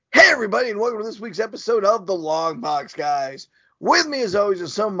everybody, and welcome to this week's episode of the Longbox Guys. With me, as always,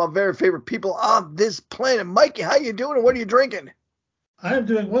 is some of my very favorite people on this planet. Mikey, how you doing, and what are you drinking? I am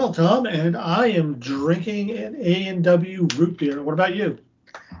doing well, Tom, and I am drinking an A&W root beer. What about you?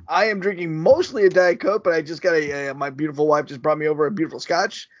 I am drinking mostly a Diet Coke, but I just got my beautiful wife just brought me over a beautiful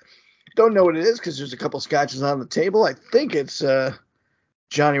scotch. Don't know what it is because there's a couple scotches on the table. I think it's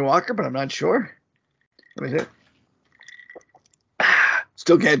Johnny Walker, but I'm not sure. Let me see.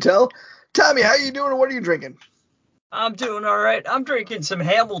 Still can't tell. Tommy, how you doing, and what are you drinking? I'm doing all right. I'm drinking some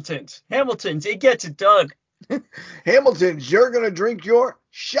Hamilton's. Hamilton's, it gets it done. Hamilton's, you're going to drink your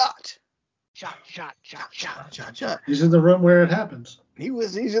shot. Shot. He's in the room where it happens.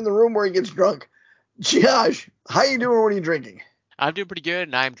 He's in the room where he gets drunk. Josh, how you doing? What are you drinking? I'm doing pretty good,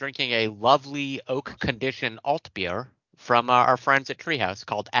 and I'm drinking a lovely oak condition alt beer from our friends at Treehouse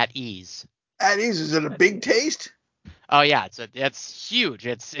called At Ease. At Ease, is it a big taste? Oh yeah, it's huge.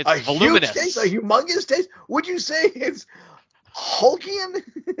 It's a voluminous. Huge taste, a humongous taste. Would you say it's hulking?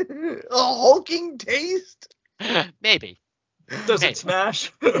 A hulking taste? Maybe. Does it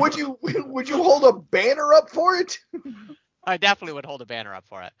smash? Would you hold a banner up for it? I definitely would hold a banner up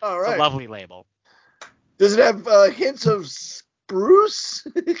for it. All right. It's a lovely label. Does it have hints of spruce?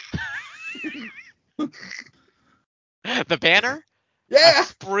 The banner? Yeah. A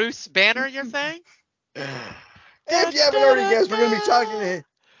spruce banner, you're saying? If you haven't already guessed, we're going to be talking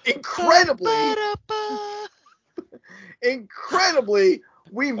incredibly,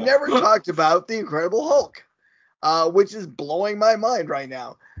 we've never talked about the Incredible Hulk, which is blowing my mind right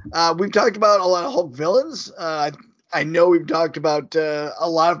now. We've talked about a lot of Hulk villains. I know we've talked about a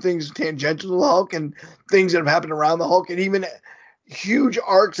lot of things tangential to the Hulk and things that have happened around the Hulk and even huge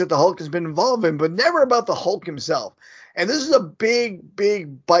arcs that the Hulk has been involved in, but never about the Hulk himself. And this is a big,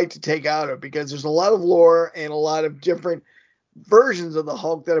 big bite to take out of because there's a lot of lore and a lot of different versions of the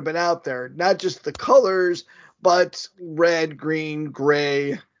Hulk that have been out there. Not just the colors, but red, green,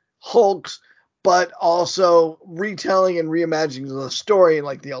 gray Hulks, but also retelling and reimagining the story in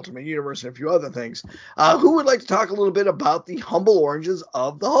like the Ultimate Universe and a few other things. Who would like to talk a little bit about the humble origins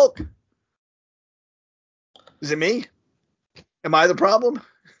of the Hulk? Is it me? Am I the problem?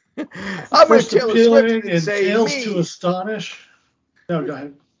 I'm going to Taylor Swift and say Tales me. To astonish. No, go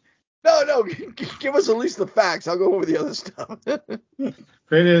ahead. No, give us at least the facts. I'll go over the other stuff.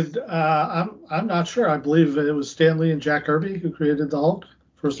 Created, I'm not sure. I believe it was Stan Lee and Jack Kirby who created the Hulk.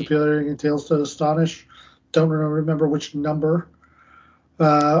 First appearing in Tales to Astonish. Don't remember which number.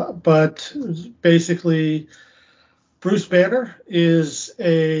 But basically, Bruce Banner is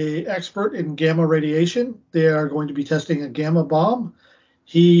an expert in gamma radiation. They are going to be testing a gamma bomb.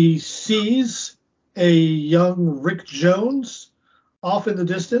 He sees a young Rick Jones off in the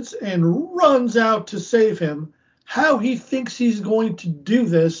distance and runs out to save him. How he thinks he's going to do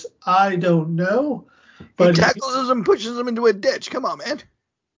this, I don't know. But he tackles him and pushes him into a ditch. Come on, man.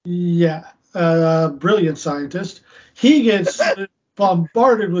 Yeah, brilliant scientist. He gets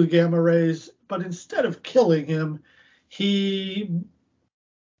bombarded with gamma rays, but instead of killing him, he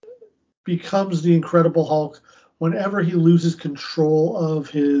becomes the Incredible Hulk whenever he loses control of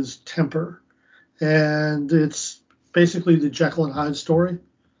his temper. And it's basically the Jekyll and Hyde story,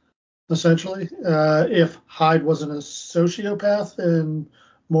 essentially. If Hyde wasn't a sociopath and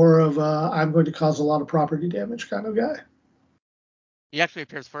more of a I'm going to cause a lot of property damage kind of guy. He actually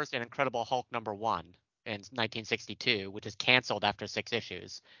appears first in Incredible Hulk #1 in 1962, which is canceled after 6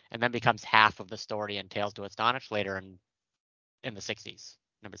 issues, and then becomes half of the story in Tales to Astonish later in the 60s.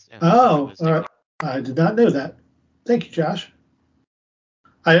 I did not know that. Thank you, Josh.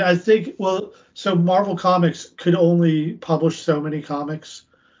 I think, so Marvel Comics could only publish so many comics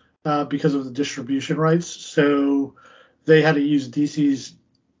because of the distribution rights. So they had to use DC's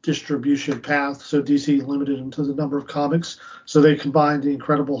distribution path. So DC limited them to the number of comics. So they combined the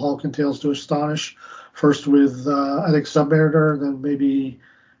Incredible Hulk and Tales to Astonish first with, I think, Submariner, then maybe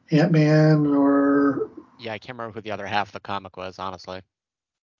Ant-Man or... Yeah, I can't remember who the other half of the comic was, honestly.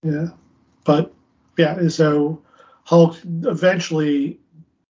 Yeah. But, yeah, so Hulk eventually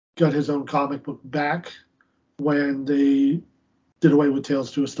got his own comic book back when they did away with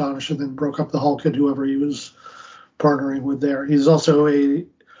Tales to Astonish and then broke up the Hulk and whoever he was partnering with there. He's also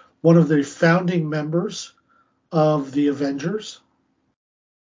one of the founding members of the Avengers.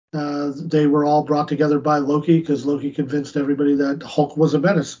 They were all brought together by Loki because Loki convinced everybody that Hulk was a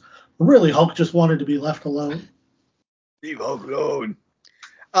menace. Really, Hulk just wanted to be left alone. Leave Hulk alone.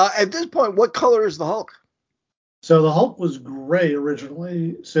 At this point, what color is the Hulk? So the Hulk was gray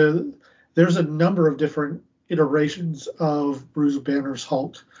originally. So there's a number of different iterations of Bruce Banner's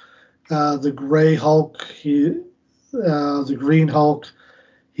Hulk. The gray Hulk, the green Hulk.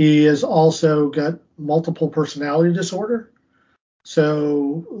 He has also got multiple personality disorder.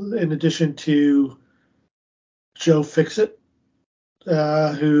 So in addition to Joe Fixit, which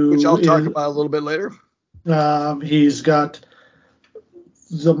I'll talk about a little bit later. He's got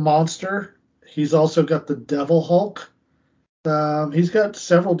the Monster. He's also got the Devil Hulk. He's got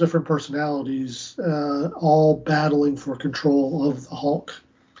several different personalities, all battling for control of the Hulk.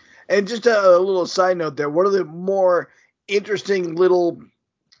 And just a little side note there, one of the more interesting little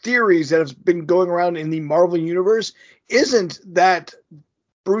theories that have been going around in the Marvel Universe isn't that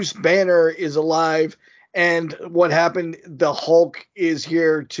Bruce Banner is alive and what happened, the Hulk is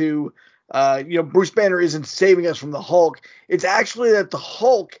here to, Bruce Banner isn't saving us from the Hulk. It's actually that the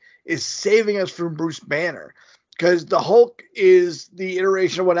Hulk is saving us from Bruce Banner. Because the Hulk is the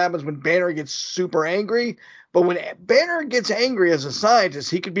iteration of what happens when Banner gets super angry. But when Banner gets angry as a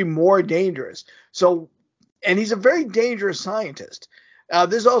scientist, he could be more dangerous. And he's a very dangerous scientist.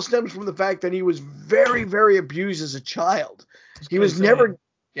 This all stems from the fact that he was very, very abused as a child. He was never.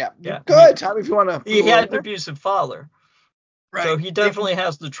 Yeah. Go ahead, Tommy, if you want to. He had an abusive father. Right. So he definitely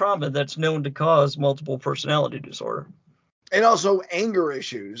has the trauma that's known to cause multiple personality disorder. And also anger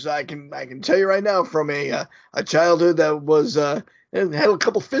issues. I can tell you right now from a childhood that was had a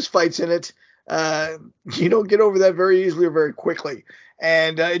couple fist fights in it. You don't get over that very easily or very quickly.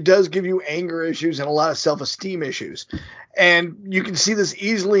 And it does give you anger issues and a lot of self-esteem issues. And you can see this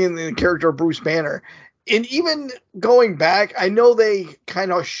easily in the character of Bruce Banner. And even going back, I know they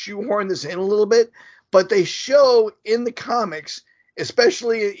kind of shoehorn this in a little bit, but they show in the comics,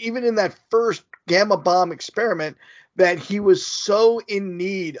 especially even in that first Gamma Bomb experiment, that he was so in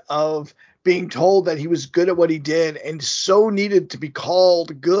need of being told that he was good at what he did and so needed to be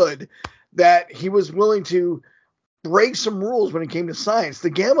called good that he was willing to break some rules when it came to science. The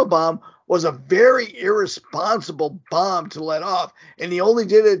Gamma Bomb was a very irresponsible bomb to let off, and he only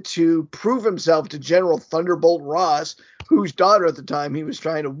did it to prove himself to General Thunderbolt Ross, whose daughter at the time he was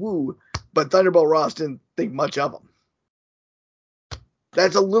trying to woo, but Thunderbolt Ross didn't think much of him.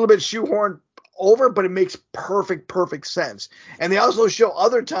 That's a little bit shoehorned over, but it makes perfect sense. And they also show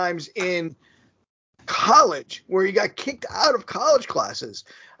other times in college where he got kicked out of college classes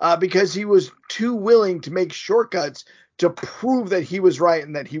because he was too willing to make shortcuts to prove that he was right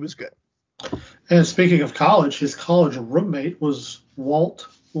and that he was good. And speaking of college, his college roommate was Walt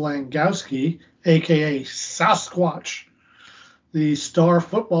Langowski, a.k.a. Sasquatch, the star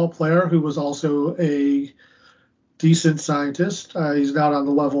football player who was also a decent scientist. He's not on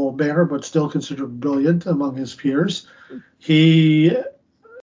the level of Banner, but still considered brilliant among his peers. We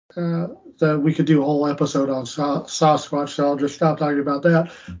could do a whole episode on Sasquatch, so I'll just stop talking about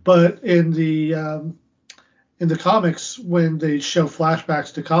that. But in the comics, when they show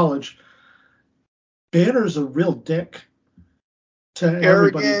flashbacks to college, Banner's a real dick to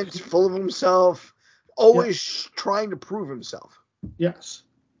everybody. Arrogant, full of himself, always trying to prove himself. Yes.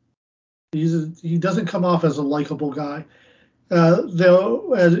 He doesn't come off as a likable guy.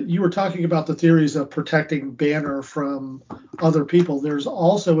 Though, as you were talking about the theories of protecting Banner from other people, there's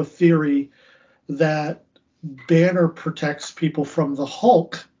also a theory that Banner protects people from the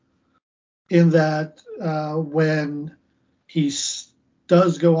Hulk, in that when he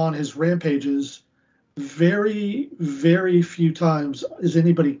does go on his rampages, very, very few times is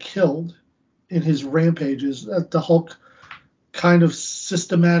anybody killed in his rampages. That the Hulk kind of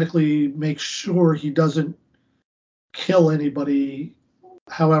systematically makes sure he doesn't kill anybody.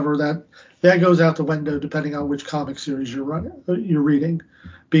 However, that goes out the window depending on which comic series you're reading,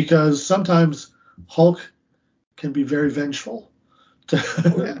 because sometimes Hulk can be very vengeful.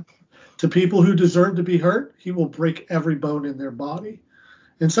 To people who deserve to be hurt, he will break every bone in their body.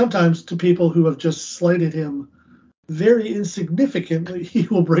 And sometimes to people who have just slighted him very insignificantly, he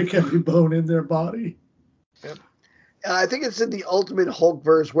will break every bone in their body. Yep. And I think it's in the Ultimate Hulk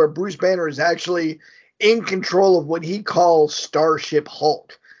verse where Bruce Banner is actually in control of what he calls Starship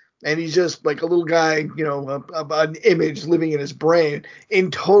Hulk. And he's just like a little guy, an image living in his brain,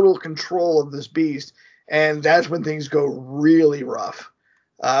 in total control of this beast. And that's when things go really rough,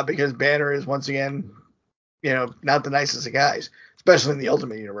 because Banner is, once again, not the nicest of guys, especially in the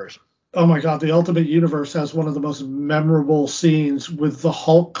Ultimate Universe. Oh my God, the Ultimate Universe has one of the most memorable scenes with the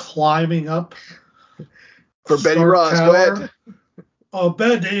Hulk climbing up for Betty Ross. Tower. Go ahead. Oh,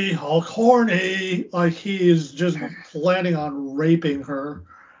 Betty, Hulk horny. Like, he is just planning on raping her.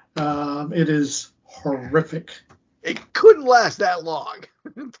 It is horrific. It couldn't last that long.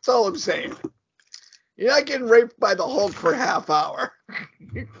 That's all I'm saying. You're not getting raped by the Hulk for a half hour.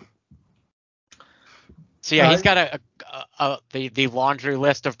 So yeah, he's got the laundry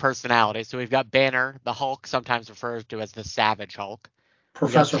list of personalities. So we've got Banner, the Hulk, sometimes referred to as the Savage Hulk.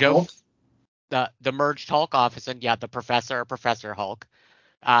 Professor Hulk. The merged Hulk office, and the Professor Hulk.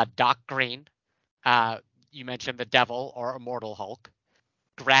 Doc Green. You mentioned the Devil or Immortal Hulk.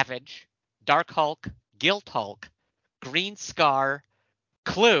 Gravage. Dark Hulk. Guilt Hulk. Green Scar.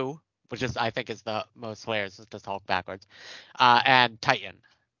 Clue, which I think is the most hilarious, is just Hulk backwards. And Titan.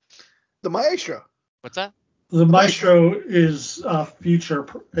 The Maestro. What's that? The Maestro is future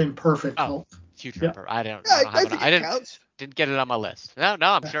imperfect Hulk. Future imperfect. I don't. Yeah, I think it counts. Didn't get it on my list. No,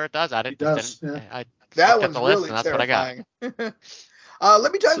 I'm sure it does. I didn't. It does. That one's really list, terrifying. That's what I got.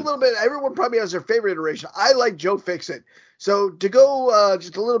 Let me talk a little bit. Everyone probably has their favorite iteration. I like Joe Fixit. So to go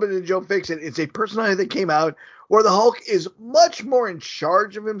just a little bit into Joe Fixit, it's a personality that came out where the Hulk is much more in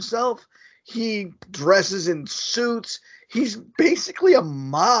charge of himself. He dresses in suits. He's basically a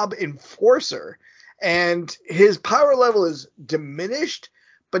mob enforcer. And his power level is diminished,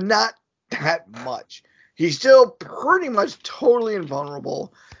 but not that much. He's still pretty much totally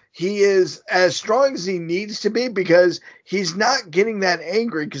invulnerable. He is as strong as he needs to be because he's not getting that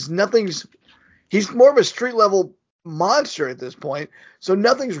angry because he's more of a street level monster at this point. So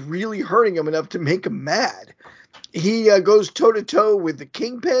nothing's really hurting him enough to make him mad. He goes toe to toe with the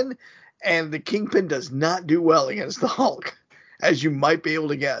Kingpin, and the Kingpin does not do well against the Hulk, as you might be able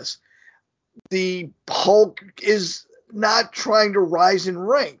to guess. The Hulk is not trying to rise in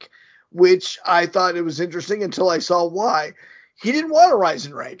rank, which I thought it was interesting until I saw why. He didn't want to rise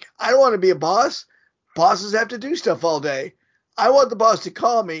in rank. I don't want to be a boss. Bosses have to do stuff all day. I want the boss to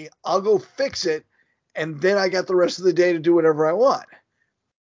call me. I'll go fix it, and then I got the rest of the day to do whatever I want.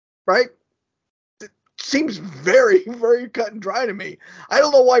 Right? It seems very, very cut and dry to me. I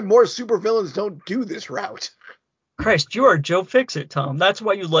don't know why more supervillains don't do this route. Christ, you are Joe Fixit, Tom. That's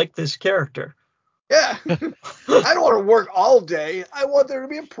why you like this character. Yeah. I don't want to work all day. I want there to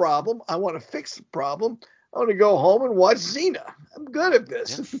be a problem. I want to fix the problem. I want to go home and watch Xena. I'm good at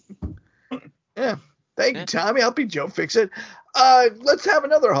this. Yeah. Thank you, Tommy. I'll be Joe Fixit. Let's have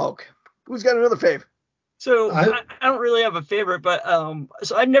another Hulk. Who's got another fave? So I don't really have a favorite, but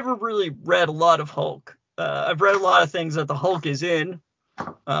so I never really read a lot of Hulk. I've read a lot of things that the Hulk is in,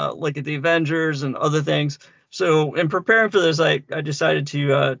 like at the Avengers and other things. So in preparing for this, I decided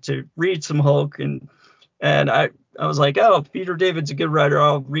to read some Hulk, and I was like, oh, Peter David's a good writer.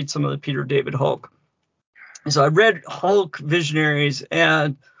 I'll read some of the Peter David Hulk. And so I read Hulk Visionaries,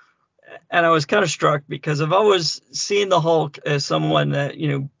 and I was kind of struck because I've always seen the Hulk as someone that,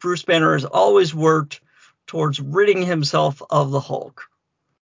 Bruce Banner has always worked towards ridding himself of the Hulk.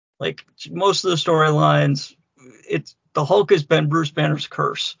 Like most of the storylines, the Hulk has been Bruce Banner's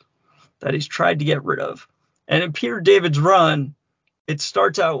curse that he's tried to get rid of. And in Peter David's run, it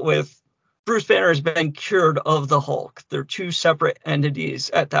starts out with Bruce Banner has been cured of the Hulk. They're two separate entities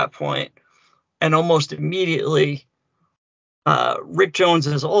at that point. And almost immediately, Rick Jones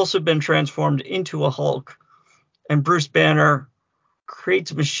has also been transformed into a Hulk. And Bruce Banner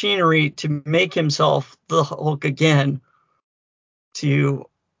creates machinery to make himself the Hulk again to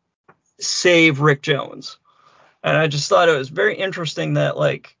save Rick Jones. And I just thought it was very interesting that,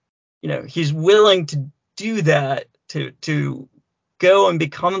 he's willing to do that, to go and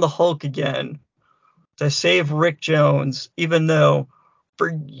become the Hulk again, to save Rick Jones, even though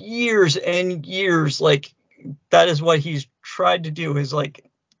for years and years, that is what he's tried to do, is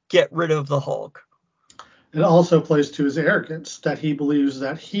get rid of the Hulk. It also plays to his arrogance that he believes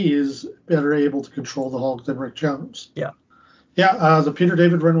that he is better able to control the Hulk than Rick Jones. Yeah. Yeah, the Peter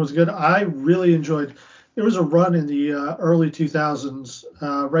David run was good. I really enjoyed. There was a run in the early 2000s,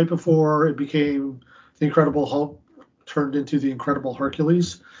 right before it became the Incredible Hulk turned into the Incredible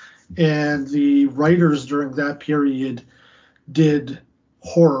Hercules, and the writers during that period did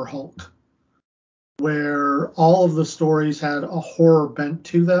Horror Hulk, where all of the stories had a horror bent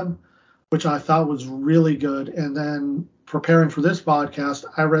to them, which I thought was really good. And then preparing for this podcast,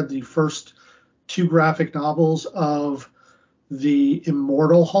 I read the first two graphic novels of the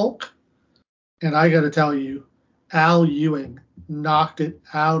Immortal Hulk. And I got to tell you, Al Ewing knocked it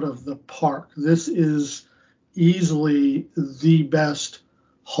out of the park. This is easily the best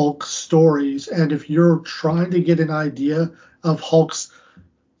Hulk stories. And if you're trying to get an idea of Hulk's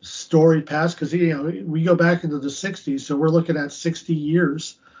story past, because we go back into the 60s, so we're looking at 60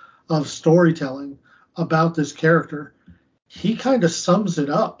 years of storytelling about this character. He kind of sums it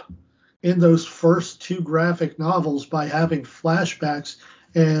up in those first two graphic novels by having flashbacks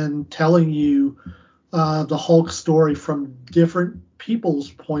and telling you the Hulk story from different people's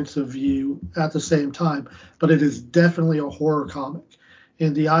points of view at the same time. But it is definitely a horror comic.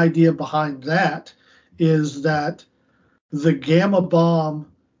 And the idea behind that is that the gamma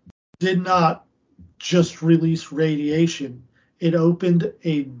bomb did not just release radiation. it opened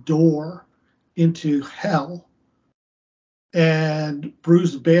a door into hell, and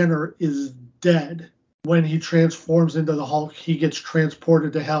Bruce Banner is dead. When he transforms into the Hulk, he gets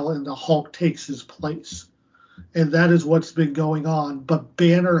transported to hell, and the Hulk takes his place. And that is what's been going on. But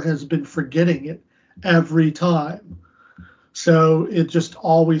Banner has been forgetting it every time. So it just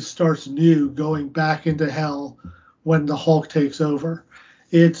always starts new, going back into hell when the Hulk takes over.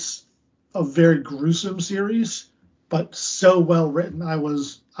 It's a very gruesome series, but so well written. I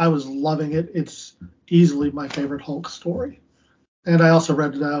was loving it. It's easily my favorite Hulk story. And I also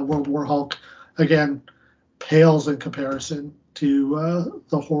read World War Hulk. Again, pales in comparison to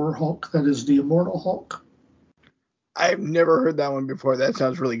the horror Hulk that is the Immortal Hulk. I've never heard that one before. That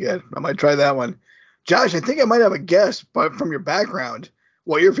sounds really good. I might try that one. Josh, I think I might have a guess, but from your background,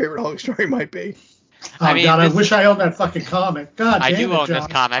 what your favorite Hulk story might be. Oh, God, I wish I owned that fucking comic. God damn it, I do own Josh. this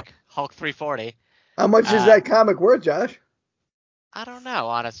comic, Hulk 340. How much is that comic worth, Josh? I don't know,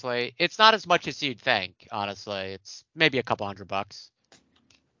 honestly. It's not as much as you'd think, honestly. It's maybe a couple $100.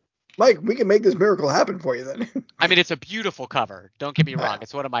 Mike, we can make this miracle happen for you then. I mean, it's a beautiful cover. Don't get me wrong.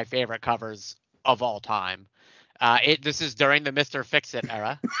 It's one of my favorite covers of all time. This is during the Mr. Fix-It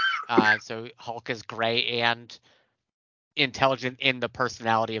era. So Hulk is gray and intelligent in the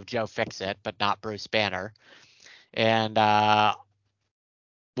personality of Joe Fix-It, but not Bruce Banner. And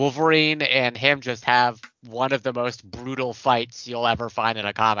Wolverine and him just have one of the most brutal fights you'll ever find in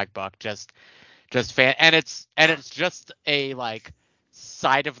a comic book. And it's just a like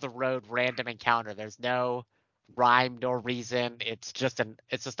side of the road random encounter. There's no rhyme nor reason. It's just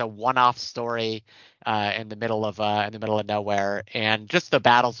a one-off story in the middle of nowhere, and just the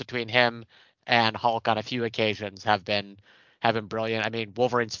battles between him and Hulk on a few occasions have been brilliant. I mean,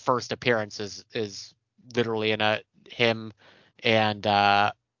 Wolverine's first appearance is literally in him and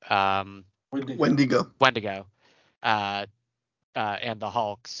Wendigo. And the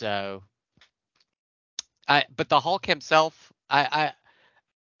Hulk. So but the Hulk himself,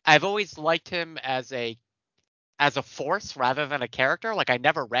 I've always liked him as a force rather than a character. Like, I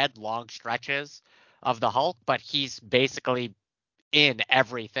never read long stretches of the Hulk, but he's basically in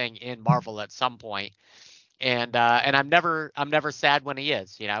everything in Marvel at some point. And I'm never sad when he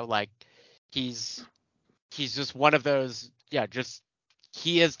is, like he's just one of those,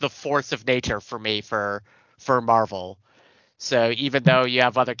 he is the force of nature for me for Marvel. So even though you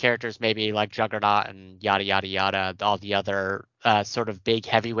have other characters, maybe like Juggernaut and yada yada yada, all the other sort of big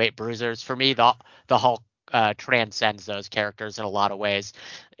heavyweight bruisers, for me the Hulk transcends those characters in a lot of ways,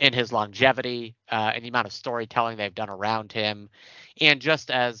 in his longevity and the amount of storytelling they've done around him, and just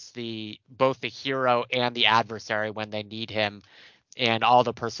as both the hero and the adversary when they need him, and all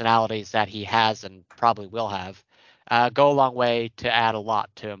the personalities that he has and probably will have, go a long way to add a lot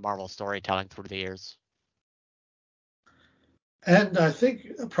to Marvel storytelling through the years. And I think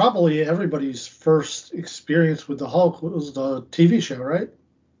probably everybody's first experience with the Hulk was the TV show, right?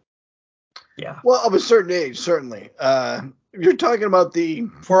 Yeah. Well, of a certain age, certainly. You're talking about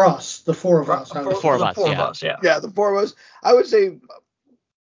for us, the four of us. The four of us, yeah. Yeah, the four of us. I would say,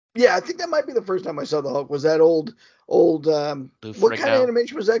 yeah, I think that might be the first time I saw the Hulk. Was that old? What kind of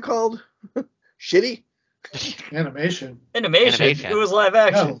animation was that called? Shitty. Animation. It was live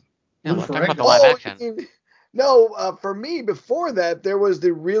action. No, talk about the live action. No, for me, before that, there was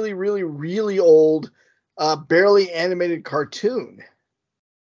the really, really, really old, barely animated cartoon.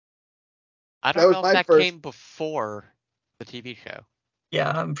 I don't know if that came before the TV show. Yeah,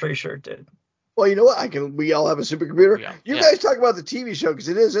 I'm pretty sure it did. Well, you know what? We all have a supercomputer. You guys talk about the TV show because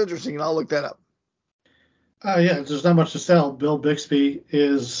it is interesting, and I'll look that up. Yeah, there's not much to sell. Bill Bixby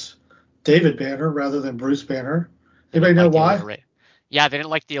is David Banner rather than Bruce Banner. Anybody know why? Yeah, they didn't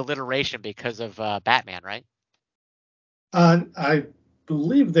like the alliteration because of Batman, right? I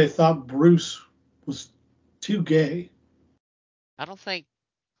believe they thought Bruce was too gay. I don't think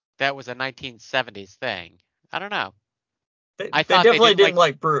that was a 1970s thing. I don't know. They definitely didn't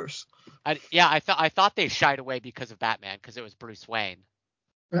like Bruce. I thought they shied away because of Batman, because it was Bruce Wayne.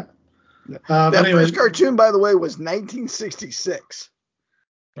 Yeah. That first cartoon, by the way, was 1966.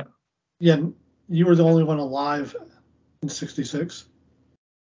 Yeah, you were the only one alive in 66.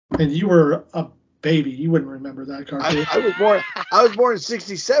 And you were a baby. You wouldn't remember that cartoon. I was born in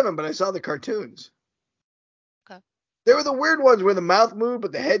 67, but I saw the cartoons. Okay. They were the weird ones where the mouth moved,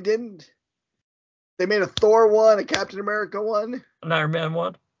 but the head didn't. They made a Thor one, a Captain America one. An Iron Man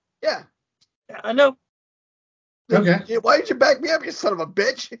one. Yeah. I know. Okay. Why did you back me up, you son of a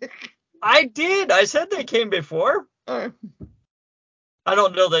bitch? I did. I said they came before. All right. I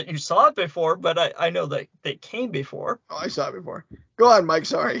don't know that you saw it before, but I know that they came before. Oh, I saw it before. Go on, Mike.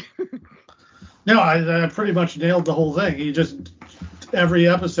 Sorry. No, I pretty much nailed the whole thing. He just, every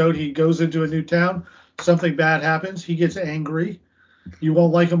episode, he goes into a new town, something bad happens, he gets angry. You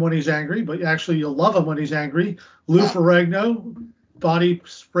won't like him when he's angry, but actually you'll love him when he's angry. Lou Ferrigno, body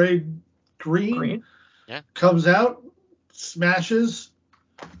sprayed green. Yeah. Comes out, smashes,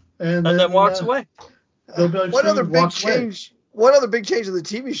 and then walks away. One other big change of the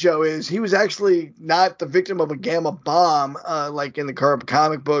TV show is he was actually not the victim of a gamma bomb like in the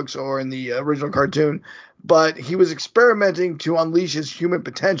comic books or in the original cartoon, but he was experimenting to unleash his human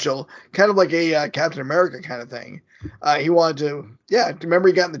potential, kind of like a Captain America kind of thing. He wanted to, remember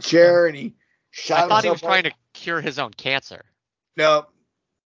he got in the chair and he shot himself. I thought he was trying to cure his own cancer. No.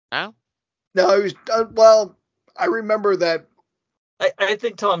 No? No, he was, I remember that. I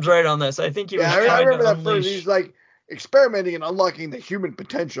think Tom's right on this. I think he was trying I remember to that unleash. first. He's like experimenting and unlocking the human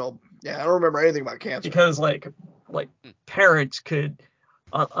potential. Yeah, I don't remember anything about cancer. Because like parents could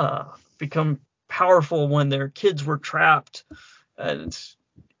become powerful when their kids were trapped and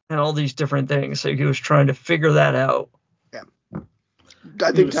all these different things. So he was trying to figure that out. Yeah.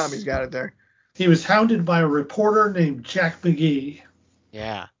 I think Tommy's got it there. He was hounded by a reporter named Jack McGee.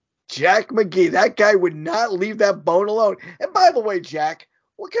 Yeah. Jack McGee. That guy would not leave that bone alone. And by the way, Jack,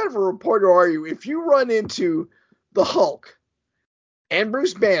 what kind of a reporter are you if you run into the Hulk and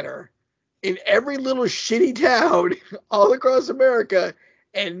Bruce Banner in every little shitty town all across America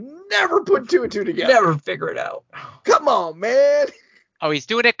and never put two and two together? Never figure it out. Come on, man. Oh, he's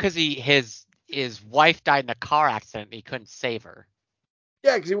doing it because his wife died in a car accident and he couldn't save her.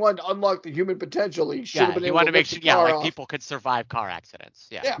 Yeah, because he wanted to unlock the human potential. He should have been able to make sure, people could survive car accidents.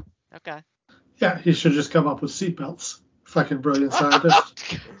 Yeah. Yeah. Okay. Yeah, he should just come up with seatbelts. Fucking brilliant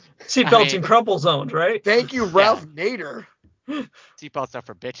scientist. Seatbelts and crumple zones, right? Thank you, Ralph Nader. Seatbelts are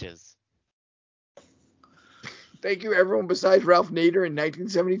for bitches. Thank you, everyone besides Ralph Nader in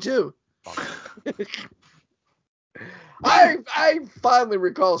 1972. I finally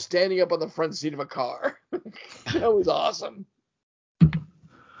recall standing up on the front seat of a car. That was awesome.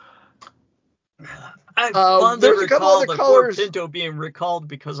 I fondly there's a couple recall other the colors. Ford Pinto being recalled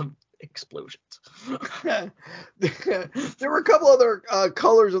because of explosions. There were a couple other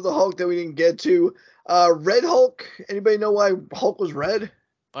colors of the Hulk that we didn't get to. Red Hulk. Anybody know why Hulk was red?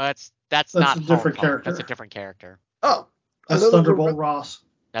 Well, that's not a different Hulk. character. That's a different character. Oh, that's Thunderbolt Ross.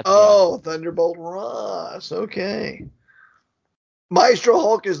 Thunderbolt Ross. Okay. Maestro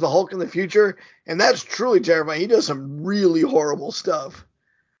Hulk is the Hulk in the future, and that's truly terrifying. He does some really horrible stuff.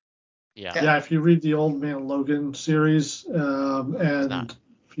 Yeah. If you read the Old Man Logan series and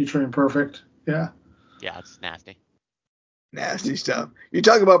Future Imperfect, Yeah, it's nasty. Nasty stuff. You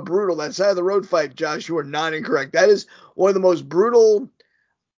talk about brutal. That side of the road fight, Josh, you are not incorrect. That is one of the most brutal,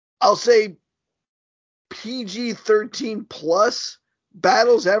 I'll say, PG-13 plus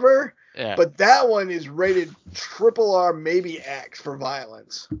battles ever. Yeah. But that one is rated triple R, maybe X for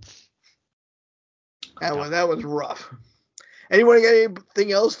violence. That was rough. Anyone got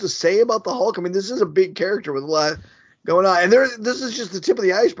anything else to say about the Hulk? I mean, this is a big character with a lot going on. And this is just the tip of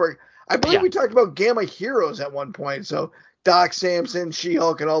the iceberg. I believe we talked about Gamma Heroes at one point. So Doc Samson,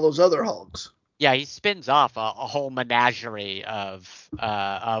 She-Hulk, and all those other Hulks. Yeah, he spins off a whole menagerie of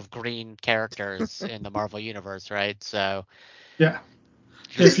green characters in the Marvel Universe, right? So yeah.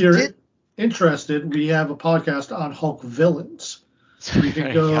 If you're interested, we have a podcast on Hulk villains. You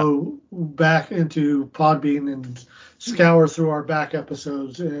can go back into Podbean and scour through our back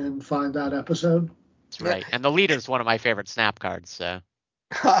episodes and find that episode. That's right. And the leader's one of my favorite snap cards. So.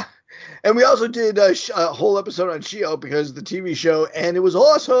 And we also did a whole episode on She-Hulk because of the TV show, and it was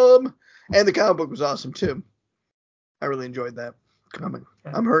awesome. And the comic book was awesome, too. I really enjoyed that comic.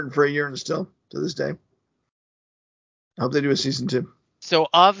 I'm hurting for a year and still to this day. I hope they do a season 2. So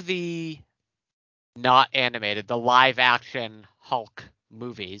of the not animated, the live action Hulk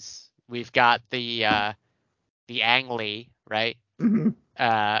movies, we've got the Ang Lee, right? Mm-hmm.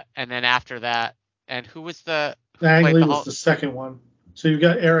 And then after that, and who was the Ang Lee was the second one. So you've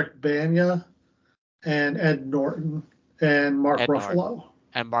got Eric Bana and Ed Norton and Mark Ruffalo.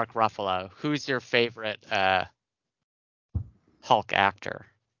 And Mark Ruffalo. Who's your favorite Hulk actor?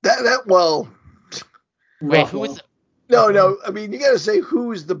 Wait, who is? No. I mean, you got to say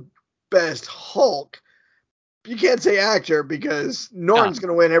who's the best Hulk. You can't say actor because Norton's going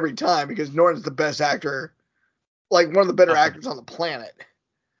to win every time because Norton's the best actor, like one of the better actors on the planet.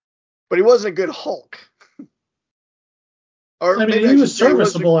 But he wasn't a good Hulk. He was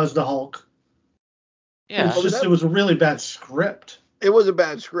serviceable as the Hulk. Yeah. It was a really bad script. It was a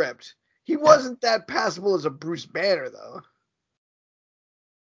bad script. He wasn't that passable as a Bruce Banner, though.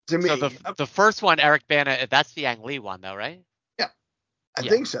 To me. So the first one, Eric Bana, that's the Ang Lee one, though, right? Yeah. I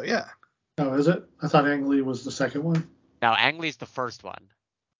think so, yeah. Oh, is it? I thought Ang Lee was the second one. Now, Ang Lee's the first one.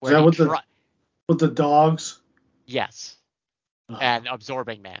 Is that with the dogs? Yes. Oh. And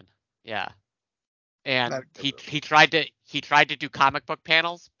Absorbing Man. Yeah. And he tried to do comic book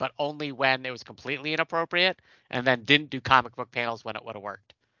panels, but only when it was completely inappropriate, and then didn't do comic book panels when it would have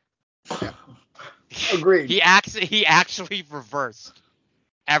worked. Yeah. Agreed. He actually reversed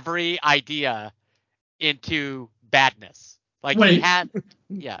every idea into badness. Like Wait. He had,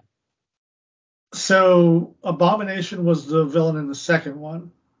 yeah. So Abomination was the villain in the second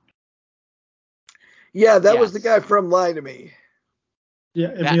one. Yeah, that was the guy from Lie to Me.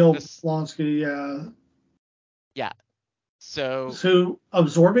 Yeah, Emil Blonsky. Yeah. Yeah. So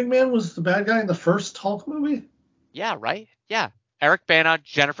Absorbing Man was the bad guy in the first Hulk movie? Yeah, right? Yeah. Eric Bana,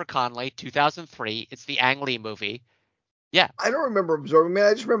 Jennifer Connelly, 2003. It's the Ang Lee movie. Yeah. I don't remember Absorbing Man.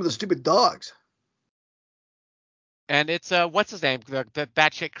 I just remember the stupid dogs. And it's what's his name? The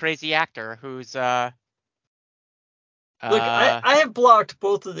batshit crazy actor who's Look, I have blocked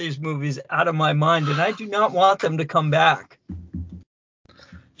both of these movies out of my mind, and I do not want them to come back.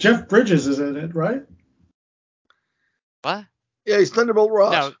 Jeff Bridges is in it, right? What? Yeah, he's Thunderbolt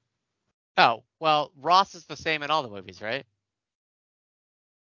Ross. No. Oh, well, Ross is the same in all the movies, right?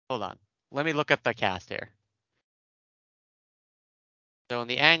 Hold on. Let me look at the cast here. So in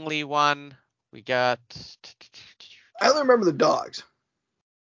the Ang Lee one, we got... I only remember the dogs.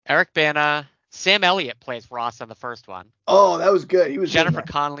 Eric Bana. Sam Elliott plays Ross in the first one. Oh, that was good. He was Jennifer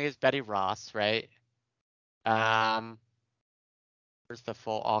Connelly is Betty Ross, right? Here's the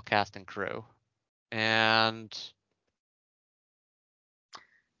full all cast and crew. And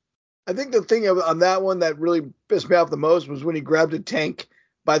I think the thing on that one that really pissed me off the most was when he grabbed a tank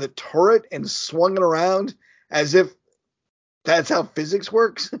by the turret and swung it around as if that's how physics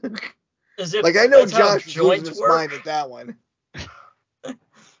works. Like, I know Josh was losing his mind at that one.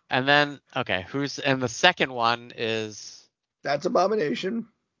 And then, okay, and the second one is... That's Abomination.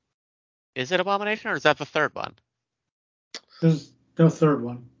 Is it Abomination, or is that the third one? There's no third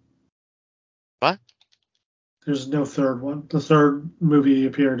one. What? There's no third one. The third movie he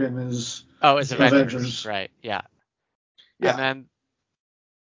appeared in is Avengers. Right, yeah. And then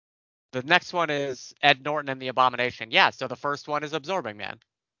the next one is Ed Norton and the Abomination. Yeah, so the first one is Absorbing Man.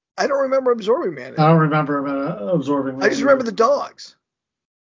 I don't remember Absorbing Man. I don't remember Absorbing Man. I just remember the dogs.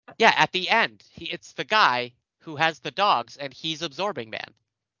 Yeah, at the end, it's the guy who has the dogs, and he's Absorbing Man.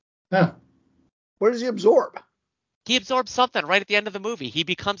 Yeah. What does he absorb? He absorbs something right at the end of the movie. He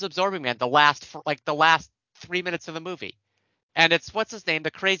becomes Absorbing Man the last 3 minutes of the movie. And it's, what's his name?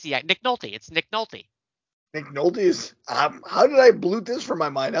 The crazy guy. Nick Nolte. It's Nick Nolte. Nick Nolte is... how did I bloot this from my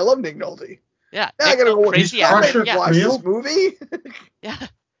mind? I love Nick Nolte. Yeah. Now I gotta go watch this movie. Yeah.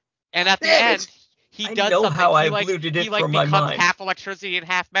 And at the end, he does something. How I blooted it from my mind. He becomes half electricity and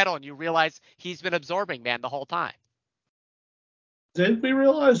half metal, and you realize he's been Absorbing Man the whole time. Did we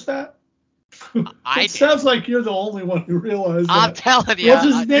realize that? It sounds like you're the only one who realized that. I'm telling you. What's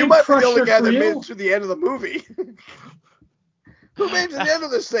his name? You might be the only guy that made it to the end of the movie. Who made it to the end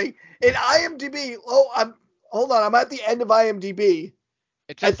of this thing? In IMDb, hold on, I'm at the end of IMDb.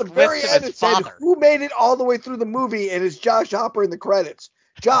 At the very end, it said, who made it all the way through the movie, and it's Josh Hopper in the credits.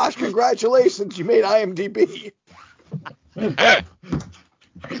 Josh, congratulations, you made IMDb.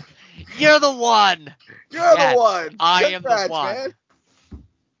 You're the one. You're the one. I am the one. Man.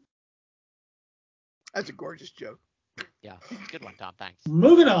 That's a gorgeous joke. Yeah, good one, Tom. Thanks.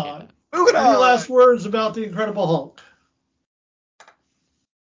 Moving on. Any last words about the Incredible Hulk?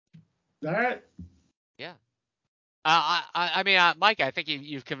 All right. Yeah. I mean, Mike, I think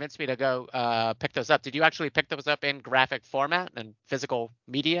you've convinced me to go pick those up. Did you actually pick those up in graphic format and physical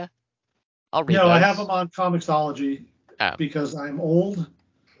media? I'll read those. I have them on Comixology because I'm old.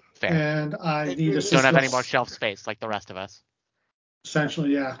 Fair. And I need assistance. Don't have any more shelf space like the rest of us.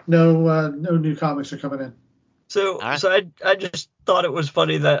 Essentially, yeah. No new comics are coming in. So I just thought it was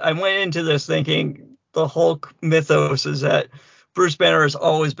funny that I went into this thinking the Hulk mythos is that Bruce Banner has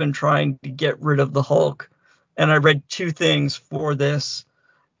always been trying to get rid of the Hulk. And I read two things for this,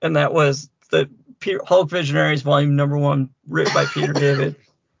 and that was the Hulk Visionaries, Volume Number 1, written by Peter David,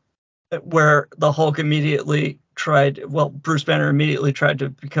 where the Hulk Bruce Banner immediately tried to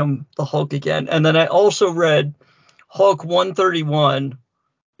become the Hulk again. And then I also read Hulk 131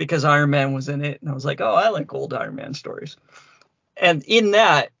 because Iron Man was in it, and I was like, oh, I like old Iron Man stories. And in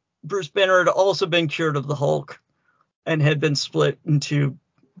that, Bruce Banner had also been cured of the Hulk and had been split into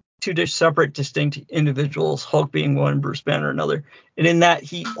two separate, distinct individuals, Hulk being one, Bruce Banner another. And in that,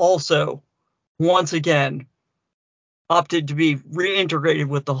 he also, once again, opted to be reintegrated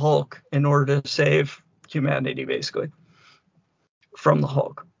with the Hulk in order to save humanity, basically, from the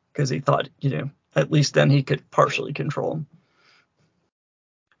Hulk. because he thought, at least then he could partially control him.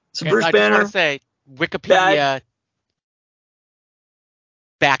 So Bruce I Banner. just want to say, Wikipedia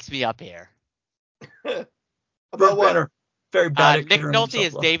backs me up here. Bruce Banner, very bad at Nick clearing Nolte himself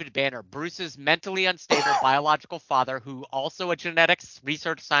is up. David Banner, Bruce's mentally unstable biological father, who, also a genetics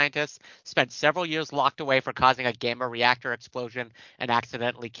research scientist, spent several years locked away for causing a gamma reactor explosion and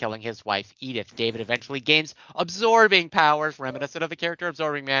accidentally killing his wife, Edith. David eventually gains absorbing powers, reminiscent of the character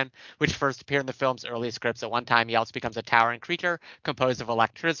Absorbing Man, which first appeared in the film's early scripts. At one time, he also becomes a towering creature composed of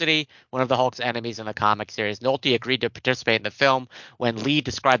electricity, one of the Hulk's enemies in the comic series. Nolte agreed to participate in the film when Lee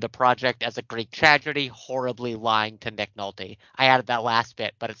described the project as a Greek tragedy, horribly lying to Nick Nolte. I added that last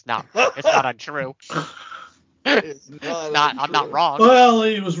bit, but it's not untrue. It's not I'm not wrong. Well,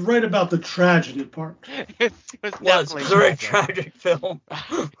 he was right about the tragedy part. It was definitely It's a very tragic film.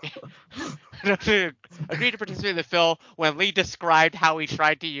 Agreed to participate in the film when Lee described how he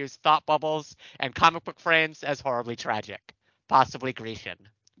tried to use thought bubbles and comic book frames as horribly tragic, possibly Grecian,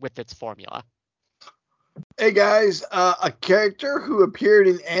 with its formula. Hey guys, a character who appeared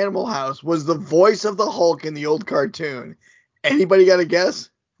in Animal House was the voice of the Hulk in the old cartoon. Anybody got a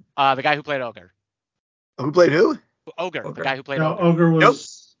guess? The guy who played Ogre. Who played who? Ogre. The guy who played No, Ogre. Ogre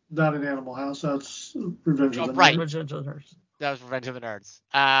was not an Animal House. That's Revenge of the right. Nerds. That was Revenge of the Nerds.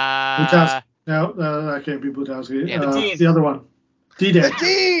 No, that can't be Blutowski. Yeah, the other one. D-Day. The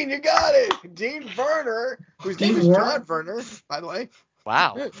Dean, you got it. Dean Werner, whose name is John Werner, by the way.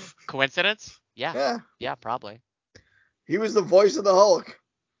 Wow. Coincidence? Yeah, probably. He was the voice of the Hulk.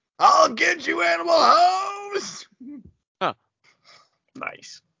 I'll get you, Animal House. Huh.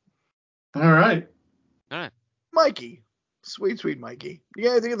 Nice. All right. Mikey. Sweet Mikey. You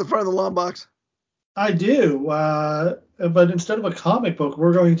got anything at the front of the long box? I do. But instead of a comic book,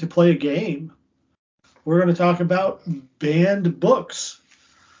 we're going to play a game. We're going to talk about banned books.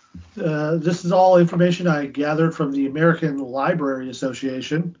 This is all information I gathered from the American Library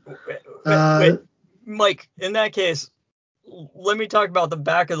Association. Wait. Mike, in that case, let me talk about the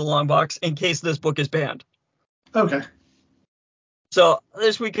back of the long box in case this book is banned. Okay. So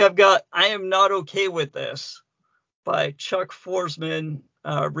this week I've got I Am Not Okay With This by Chuck Forsman,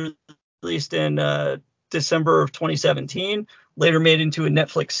 released in December of 2017, later made into a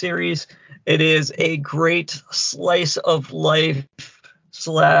Netflix series. It is a great slice of life /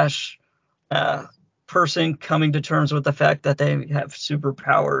 person coming to terms with the fact that they have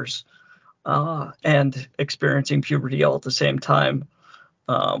superpowers and experiencing puberty all at the same time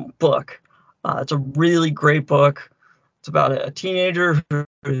book. It's a really great book. It's about a teenager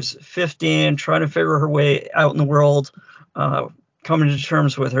who's 15, trying to figure her way out in the world, coming to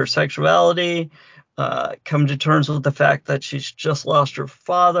terms with her sexuality, coming to terms with the fact that she's just lost her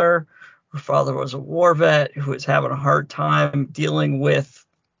father. Her father was a war vet who was having a hard time dealing with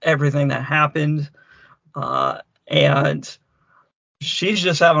everything that happened. And she's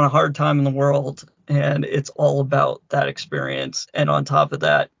just having a hard time in the world. And it's all about that experience. And on top of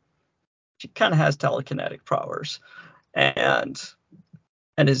that, she kind of has telekinetic powers and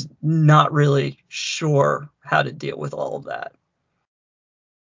is not really sure how to deal with all of that.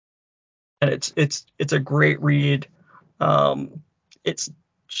 And it's a great read. It's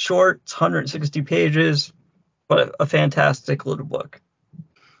short, it's 160 pages, but a fantastic little book.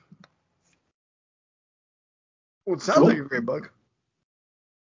 Well, it sounds like a great book.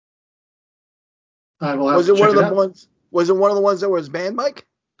 Was it one of the ones? Was it one of the ones that was banned, Mike?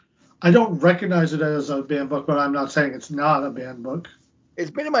 I don't recognize it as a banned book, but I'm not saying it's not a banned book.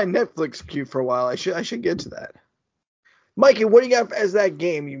 It's been in my Netflix queue for a while. I should get to that. Mikey, what do you got as that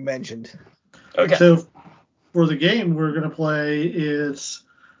game you mentioned? Okay. So for the game we're going to play is,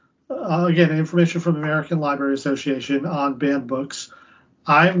 again, information from the American Library Association on banned books.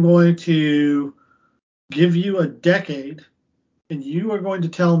 I'm going to give you a decade, and you are going to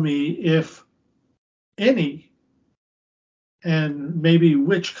tell me if any and maybe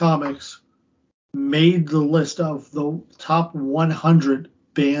which comics made the list of the top 100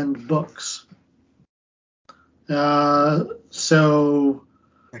 banned books. So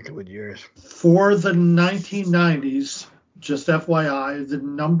for the 1990s, just FYI, the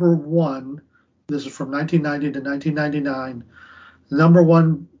number one, this is from 1990 to 1999, the number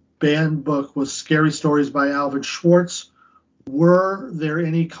one banned book was Scary Stories by Alvin Schwartz. Were there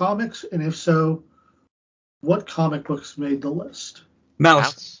any comics? And if so, what comic books made the list?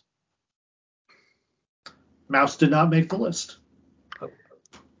 Mouse. Mouse did not make the list.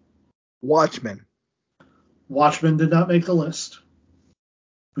 Watchmen. Watchmen did not make the list.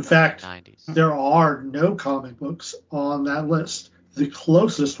 In fact, 90s. There are no comic books on that list. The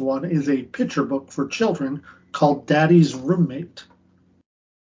closest one is a picture book for children called Daddy's Roommate.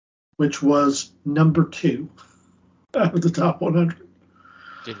 which was number 2 out of the top 100.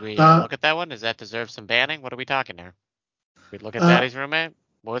 Did we look at that one? Does that deserve some banning? What are we talking here? We look at Daddy's Roommate?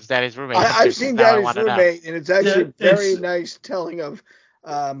 What was Daddy's Roommate? I've seen Daddy's Roommate, and it's actually very nice telling of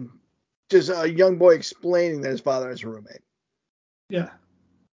just a young boy explaining that his father has a roommate. Yeah.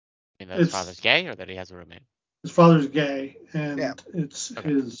 You mean that his father's gay, or that he has a roommate? His father's gay, and it's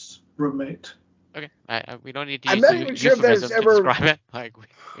his roommate. Okay. We don't need to use euphemism to describe it. I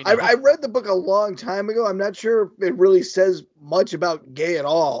read the book a long time ago. I'm not sure if it really says much about gay at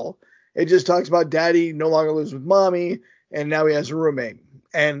all. It just talks about Daddy no longer lives with Mommy, and now he has a roommate.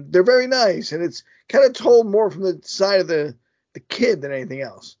 And they're very nice, and it's kind of told more from the side of the kid than anything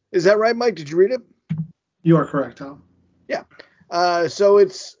else. Is that right, Mike? Did you read it? You are correct, Tom. Yeah. So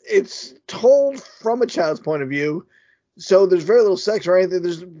it's told from a child's point of view. So there's very little sex or anything.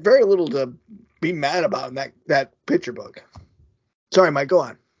 There's very little to be mad about in that picture book. Sorry, Mike, go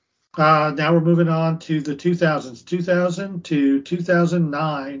on. Now we're moving on to the 2000s. 2000 to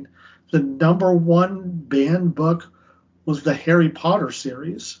 2009, the number 1 banned book was the Harry Potter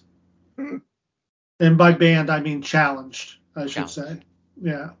series. And by banned, I mean challenged, I should say.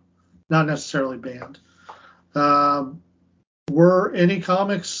 Yeah, not necessarily banned. Were any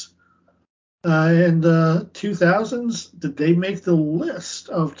comics in the 2000s, did they make the list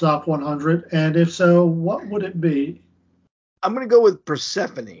of top 100? And if so, what would it be? I'm going to go with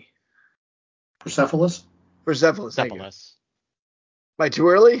Persephone. Persepolis? Persepolis, thank you. Am I too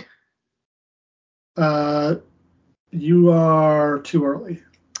early? You are too early.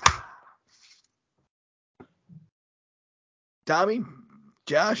 Tommy?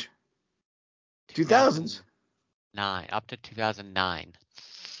 Josh? 2000s. Up to 2009.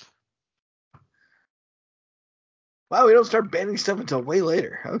 Wow, we don't start banning stuff until way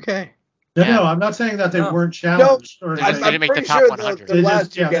later. Okay. No, I'm not saying that they weren't challenged. No, I'm pretty sure the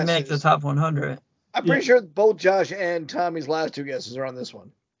last two guesses make the top 100. I'm pretty sure both Josh and Tommy's last 2 guesses are on this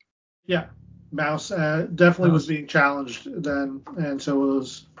one. Yeah. Mouse definitely was being challenged then, and so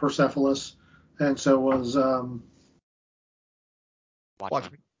was Persepolis, and so was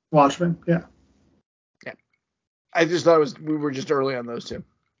Watchmen. Yeah. I just thought we were just early on those 2.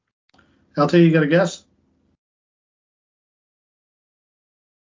 LT, you got a guess?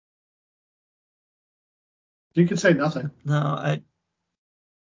 You can say nothing. No, I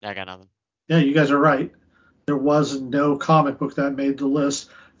got nothing. Yeah, you guys are right. There was no comic book that made the list.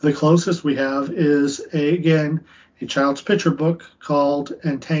 The closest we have is, a child's picture book called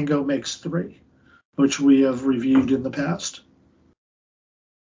And Tango Makes 3, which we have reviewed in the past.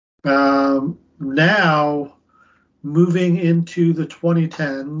 Now, moving into the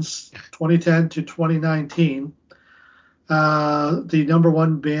 2010s, 2010 to 2019, the number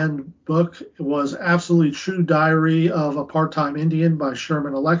 1 banned book was Absolutely True Diary of a Part-Time Indian by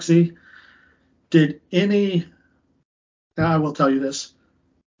Sherman Alexie. I will tell you this.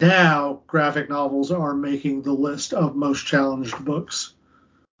 Now, graphic novels are making the list of most challenged books.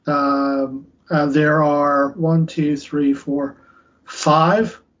 There are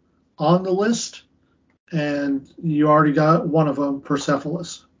 5 on the list, and you already got one of them,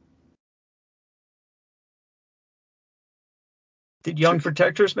 Persepolis. Did Young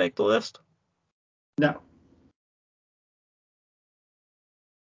Protectors make the list? No.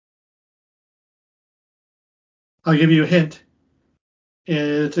 I'll give you a hint.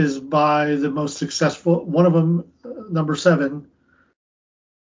 It is by the most successful, one of them, number 7,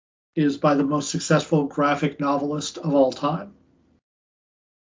 is by the most successful graphic novelist of all time.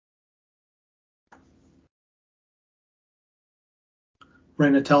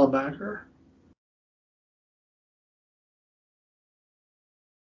 Raina Telemacher.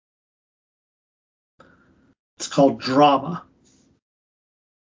 It's called Drama.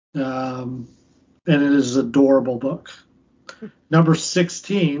 And it is an adorable book. Number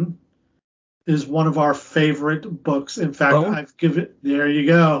 16 is one of our favorite books. In fact, Bone? There you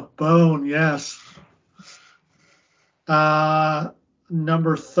go. Bone, yes.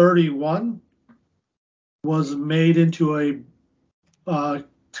 Number 31 was made into a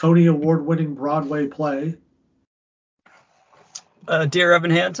Tony Award-winning Broadway play. Dear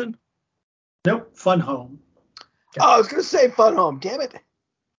Evan Hansen? Nope, Fun Home. Oh, I was going to say Fun Home. Damn it.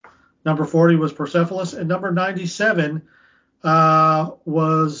 Number 40 was Persepolis, and number 97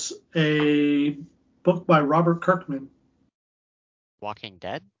 was a book by Robert Kirkman. Walking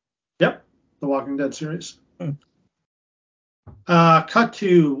Dead? Yep, the Walking Dead series. Cut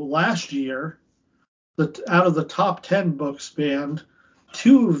to last year, out of the top 10 books banned,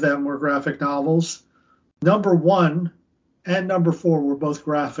 2 of them were graphic novels. Number 1 and number 4 were both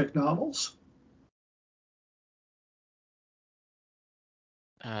graphic novels.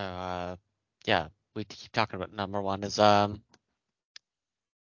 Yeah, we keep talking about number one is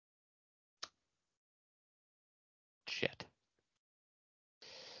shit.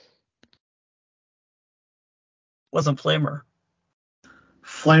 Wasn't Flamer.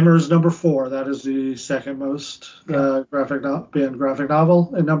 Flamer is number 4. That is the second most graphic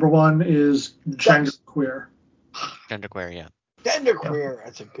novel. And number 1 is Genderqueer. Genderqueer, yeah. Genderqueer,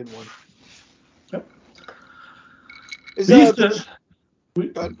 that's a good one. Yep.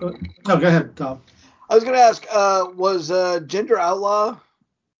 Go ahead, Tom. I was going to ask, was Gender Outlaw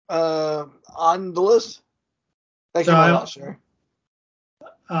on the list? That came out last year.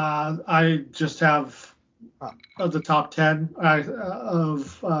 I just have of the top 10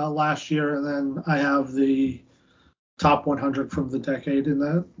 of last year, and then I have the top 100 from the decade,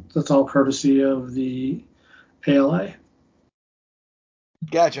 and that's all courtesy of the ALA.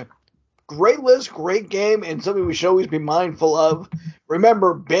 Gotcha. Great list, great game, and something we should always be mindful of.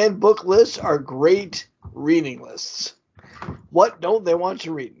 Remember, banned book lists are great reading lists. What don't they want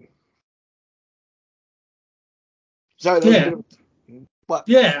you reading? Sorry, that was a bit of... What?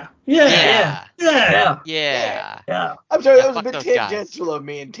 Yeah. I'm sorry, that was a bit tangential of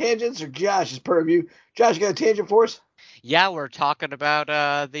me, and tangents are Josh's purview. Josh, you got a tangent for us? Yeah, we're talking about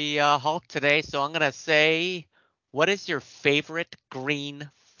the Hulk today, so I'm going to say, what is your favorite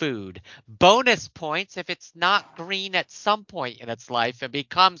green food? Bonus points if it's not green at some point in its life and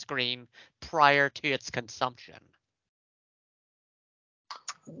becomes green prior to its consumption.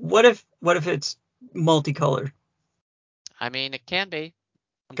 What if it's multicolored? I mean, it can be.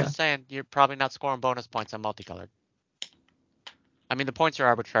 I'm just saying, you're probably not scoring bonus points on multicolored. I mean, the points are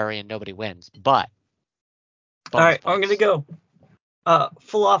arbitrary and nobody wins, but... All right, I'm going to go.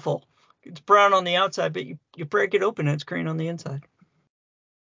 Falafel. It's brown on the outside, but you break it open and it's green on the inside.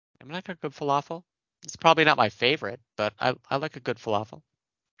 I mean, I like a good falafel. It's probably not my favorite, but I like a good falafel.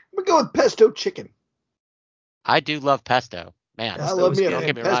 I'm going to go with pesto chicken. I do love pesto. Man, I love me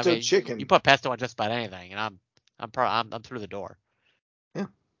a pesto chicken. You put pesto on just about anything, and I'm through the door. Yeah.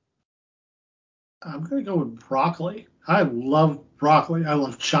 I'm going to go with broccoli. I love broccoli. I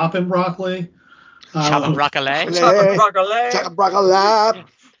love chopping broccoli. Chopping broccoli. Chopping broccoli. Chopping broccoli.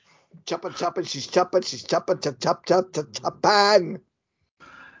 Chopping. She's chopping. Chopping.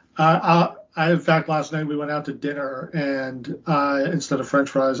 In fact, last night we went out to dinner, and instead of French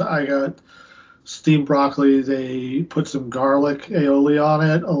fries, I got steamed broccoli. They put some garlic aioli on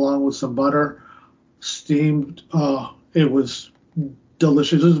it, along with some butter. Steamed. It was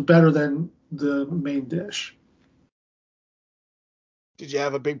delicious. It was better than the main dish. Did you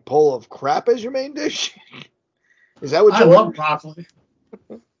have a big bowl of crap as your main dish? Is that what you love broccoli.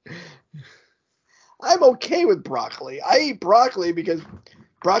 I'm okay with broccoli. I eat broccoli because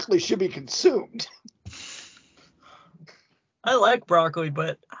broccoli should be consumed. I like broccoli,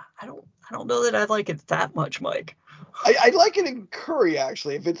 but I don't know that I like it that much, Mike. I like it in curry,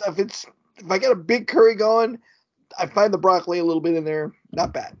 actually. If I got a big curry going, I find the broccoli a little bit in there.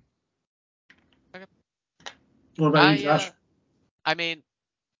 Not bad. What about you, Josh? I mean,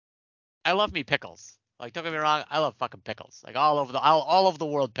 I love me pickles. Like, don't get me wrong, I love fucking pickles. Like all over the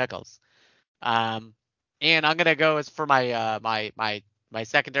world pickles. And I'm gonna go as for my my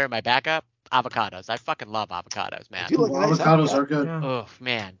secondary, my backup, avocados. I fucking love avocados, man. Avocados are good. Oh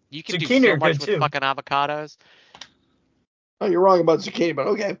man, you can zucchini do so much with too. fucking avocados. Oh, you're wrong about zucchini, but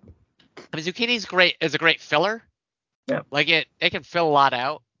okay. I mean, zucchini's great. Is a great filler. Yeah. Like it can fill a lot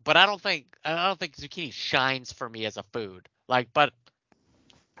out, but I don't think zucchini shines for me as a food. Like, but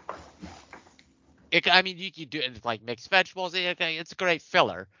I mean, you can do it like mixed vegetables. It's a great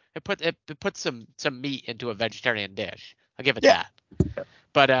filler. It puts some meat into a vegetarian dish. I'll give it that.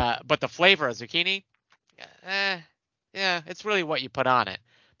 But the flavor of zucchini, yeah, it's really what you put on it.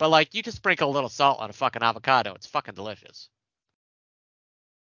 But like, you just sprinkle a little salt on a fucking avocado, it's fucking delicious.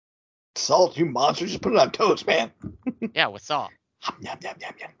 Salt, you monster! Just put it on toast, man. Yeah, with salt. Yum, yum,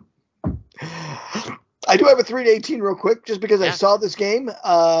 yum, yum. I do have a 3 to 18 real quick, just because I saw this game.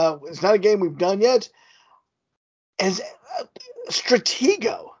 It's not a game we've done yet. As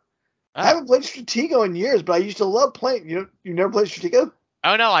Stratego. I haven't played Stratego in years, but I used to love playing. You never played Stratego?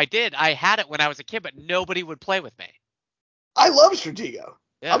 Oh no, I did. I had it when I was a kid, but nobody would play with me. I love Stratego.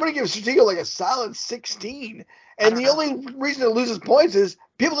 Yeah. I'm going to give Stratego like a solid 16. And the only reason it loses points is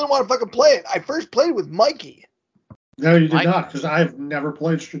people didn't want to fucking play it. I first played with Mikey. No, you did not, because I've never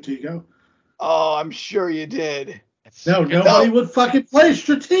played Stratego. Oh, I'm sure you did. No, nobody would fucking play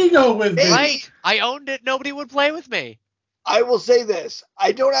Stratego with me. Right. I owned it. Nobody would play with me. I will say this.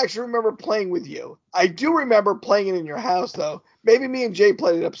 I don't actually remember playing with you. I do remember playing it in your house, though. Maybe me and Jay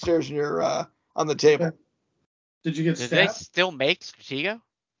played it upstairs in your on the table. Did you get stabbed? Did they still make Stratego?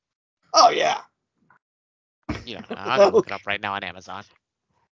 Oh yeah. You don't know. I'm gonna look it up right now on Amazon.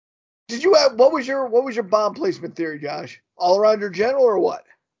 Did you have what was your bomb placement theory, Josh? All around your general or what?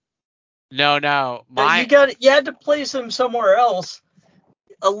 No. You had to place him somewhere else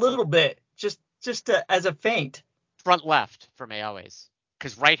a little bit, just as a feint. Front left for me always,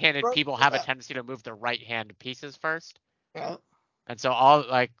 because right-handed Front people have a left. tendency to move their right-hand pieces first. Yeah. And so all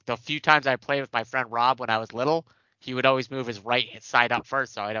like the few times I played with my friend Rob when I was little, he would always move his right side up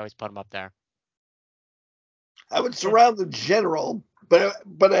first, so I'd always put him up there. I would surround the general, but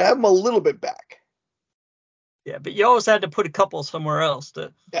I have him a little bit back. Yeah, but you always had to put a couple somewhere else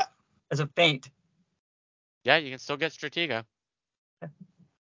as a feint. Yeah, you can still get Stratego.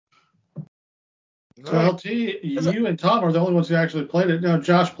 So LT, you and Tom are the only ones who actually played it. No,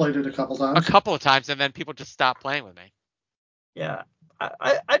 Josh played it a couple times. A couple of times, and then people just stopped playing with me. Yeah,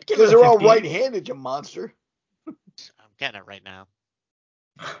 I'd give it Because a they're all 15. right-handed, you monster. I'm getting it right now.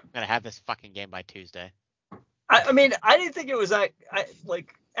 I'm gonna have this fucking game by Tuesday. I mean, I didn't think it was that.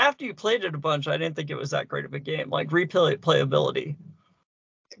 After you played it a bunch, I didn't think it was that great of a game. Like replayability.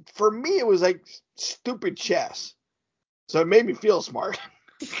 For me, it was like stupid chess, so it made me feel smart.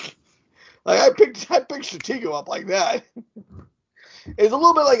 Like I picked Stratego up like that. It's a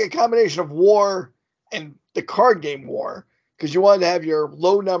little bit like a combination of War and the card game War, because you wanted to have your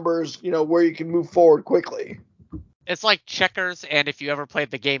low numbers, where you can move forward quickly. It's like checkers, and if you ever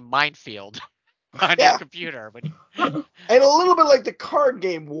played the game Minefield on Yeah. your computer. And a little bit like the card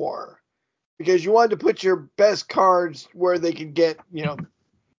game War, because you wanted to put your best cards where they can get,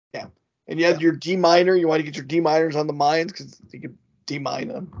 And you have your D-miner. You want to get your D-miners on the mines because you can D-mine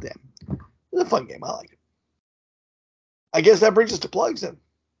them. Damn. It's a fun game. I like it. I guess that brings us to plugs then.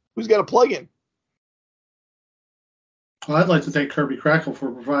 Who's got a plug-in? Well, I'd like to thank Kirby Crackle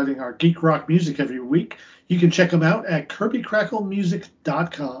for providing our geek rock music every week. You can check them out at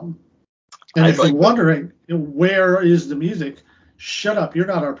kirbycracklemusic.com. And if you're wondering where is the music, shut up. You're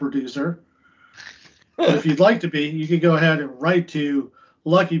not our producer. If you'd like to be, you can go ahead and write to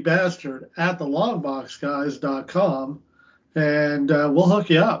Lucky Bastard at thelongboxguys.com, and we'll hook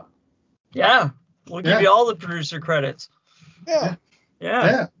you up. Yeah, we'll give you all the producer credits. Yeah.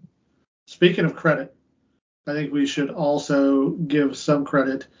 Speaking of credit, I think we should also give some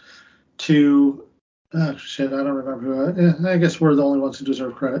credit to, I don't remember who. I guess we're the only ones who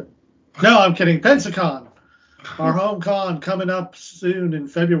deserve credit. No, I'm kidding. Pensacon, our home con coming up soon in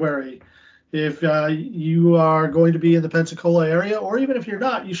February. If you are going to be in the Pensacola area, or even if you're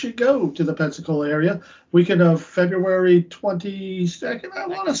not, you should go to the Pensacola area. Weekend of February 22nd, I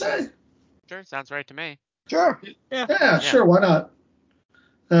want to say. Sure, sounds right to me. Sure. Yeah, sure, why not?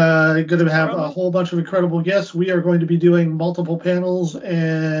 Going to have a whole bunch of incredible guests. We are going to be doing multiple panels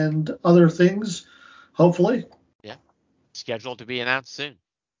and other things, hopefully. Yeah. Scheduled to be announced soon.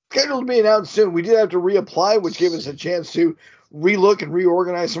 We did have to reapply, which gave us a chance to relook and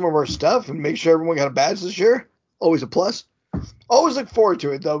reorganize some of our stuff and make sure everyone got a badge this year. Always a plus. Always look forward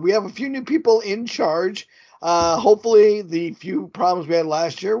to it, though. We have a few new people in charge. Hopefully the few problems we had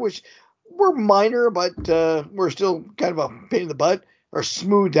last year, which were minor, but we're still kind of a pain in the butt, are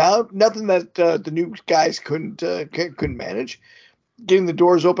smoothed out. Nothing that the new guys couldn't manage. Getting the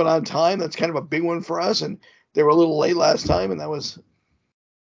doors open on time, that's kind of a big one for us, and they were a little late last time, and that was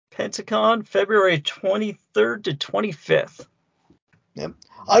Pensacon, February 23rd to 25th. Yep.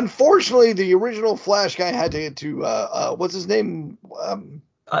 Unfortunately, the original Flash guy had to get to what's his name?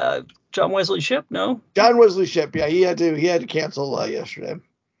 John Wesley Shipp, no? John Wesley Shipp. Yeah, he had to cancel yesterday.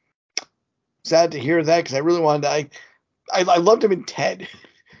 Sad to hear that because I really wanted to. I loved him in Ted.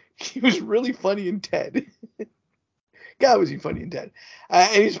 He was really funny in Ted. God, was he funny in Ted?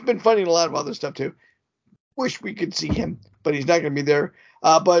 And he's been funny in a lot of other stuff too. Wish we could see him, but he's not going to be there.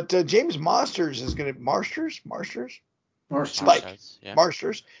 But James Marsters is going to Marsters. Marsters.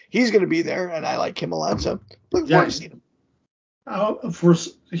 He's going to be there, and I like him a lot. So looking forward to seeing him.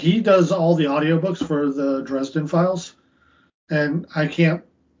 He does all the audiobooks for the Dresden Files, and I can't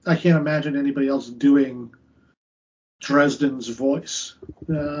imagine anybody else doing Dresden's voice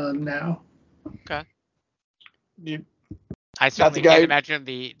now. Okay. I certainly can't imagine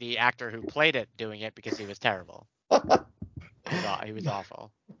the actor who played it doing it because he was terrible. He was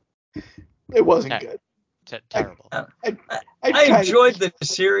awful. It wasn't good. Terrible. I enjoyed the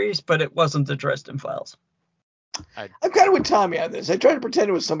series, but it wasn't the Dresden Files. I'm kind of with Tommy on this. I tried to pretend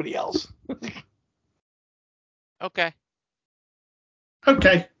it was somebody else. Okay. I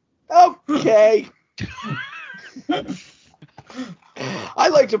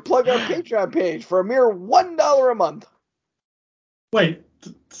like to plug our Patreon page for a mere $1 a month. Wait,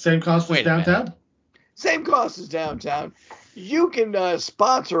 same cost as downtown? Same cost as downtown. you can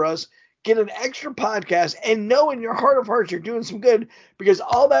sponsor us, get an extra podcast, and know in your heart of hearts you're doing some good, because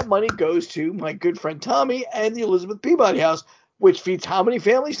all that money goes to my good friend Tommy and the Elizabeth Peabody House, which feeds how many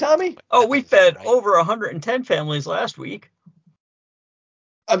families, Tommy? Oh, we fed over 110 families last week.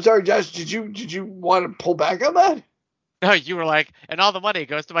 I'm sorry, Josh, did you want to pull back on that? No, you were like, and all the money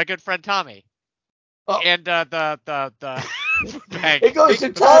goes to my good friend Tommy. Oh. And the food bank. It goes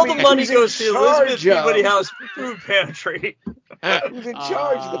to Tommy. All the money goes to Elizabeth charge of- Peabody House Food Pantry. Who's in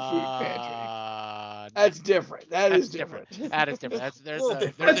charge of the food pantry? That's different. That's different. That is different. There's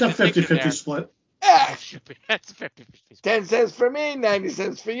a That's a distinction 50-50 there. split. Ah, That's 50-50 split. 10 cents for me, 90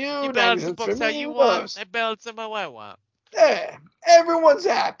 cents for you, You 90 balance the cents for books how me. you Who want. knows? I balance them how I want. Yeah, everyone's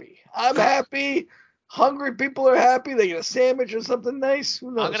happy. I'm happy. Hungry people are happy. They get a sandwich or something nice.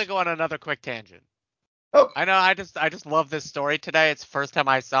 Who knows? I'm gonna go on another quick tangent. Oh. I know. I just love this story today. It's the first time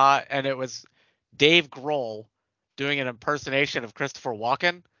I saw it, and it was Dave Grohl doing an impersonation of Christopher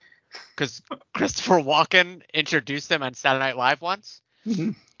Walken, because Christopher Walken introduced him on Saturday Night Live once,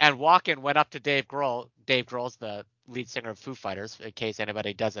 Mhm. and Walken went up to Dave Grohl. Dave Grohl's the lead singer of Foo Fighters, in case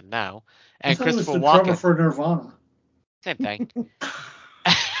anybody doesn't know. And I thought it was Christopher the drummer Walken, for Nirvana. same thing.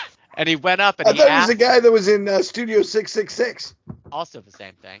 And he went up and I he thought asked, it was the guy that was in Studio 666. also the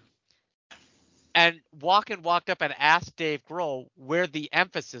same thing. And Walken walked up and asked Dave Grohl where the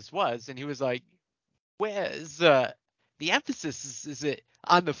emphasis was, and he was like, "Where's the emphasis? Is it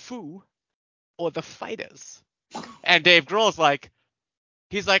on the Foo or the Fighters?" And Dave Grohl's like,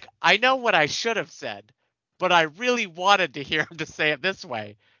 he's like, "I know what I should have said, but I really wanted to hear him to say it this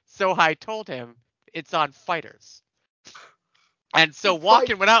way, so I told him it's on Fighters." And so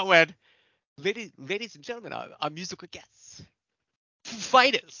Walken went out and went, ladies and gentlemen, our musical guests, Foo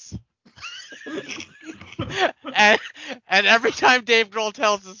Fighters. and every time Dave Grohl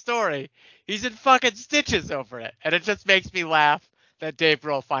tells the story, he's in fucking stitches over it. And it just makes me laugh that Dave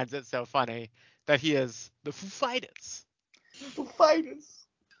Grohl finds it so funny that he is the Foo Fighters. Foo Fighters.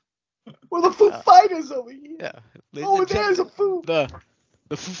 We're the Foo Fighters over here. Yeah. Oh, there's a Foo. The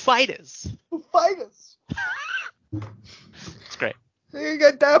Foo Fighters. Foo Fighters. It's great. You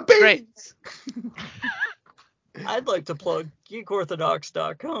got diabetes. I'd like to plug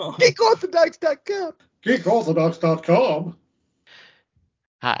geekorthodox.com. GeekOrthodox.com. GeekOrthodox.com.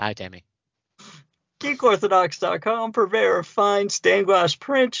 Hi, Tammy. GeekOrthodox.com, purveyor of fine stained glass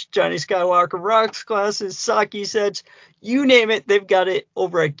prints, Johnny Skywalker rocks glasses, sake sets, you name it, they've got it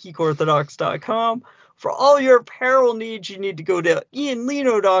over at GeekOrthodox.com. For all your apparel needs, you need to go to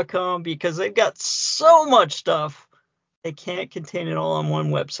IanLino.com because they've got so much stuff. They can't contain it all on one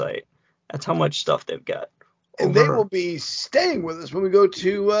website. That's how much stuff they've got. And they will be staying with us when we go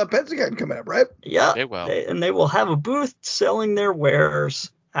to Pentagon coming up, right? Yeah. They will. And they will have a booth selling their wares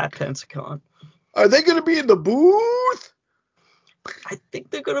at Pensacon. Are they going to be in the booth? I think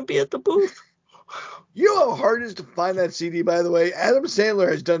they're going to be at the booth. You know how hard it is to find that CD, by the way? Adam Sandler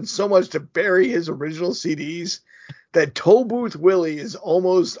has done so much to bury his original CDs that Toll Booth Willie is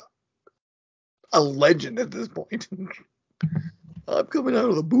almost a legend at this point. I'm coming out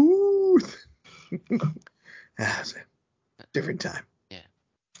of the booth. It's a different time. Yeah.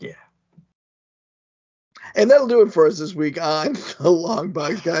 And that'll do it for us this week on the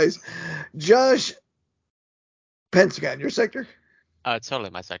Longbox Guys. Josh, Pentagon, your sector? It's totally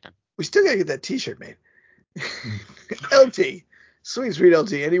my sector. We still got to get that t-shirt made. LT, sweet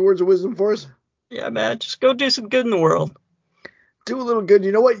LT, any words of wisdom for us? Yeah, man, just go do some good in the world. Do a little good.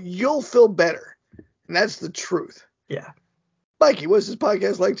 You know what? You'll feel better. And that's the truth. Yeah. Mikey, what's this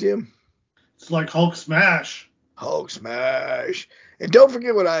podcast like to you? It's like Hulk Smash. Hulk smash. And don't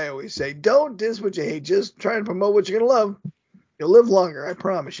forget what I always say. Don't diss what you hate. Just try and promote what you're going to love. You'll live longer, I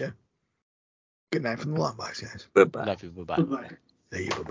promise you. Good night from the Longbox Guys. Goodbye. Love you. Bye-bye. Goodbye. There you go.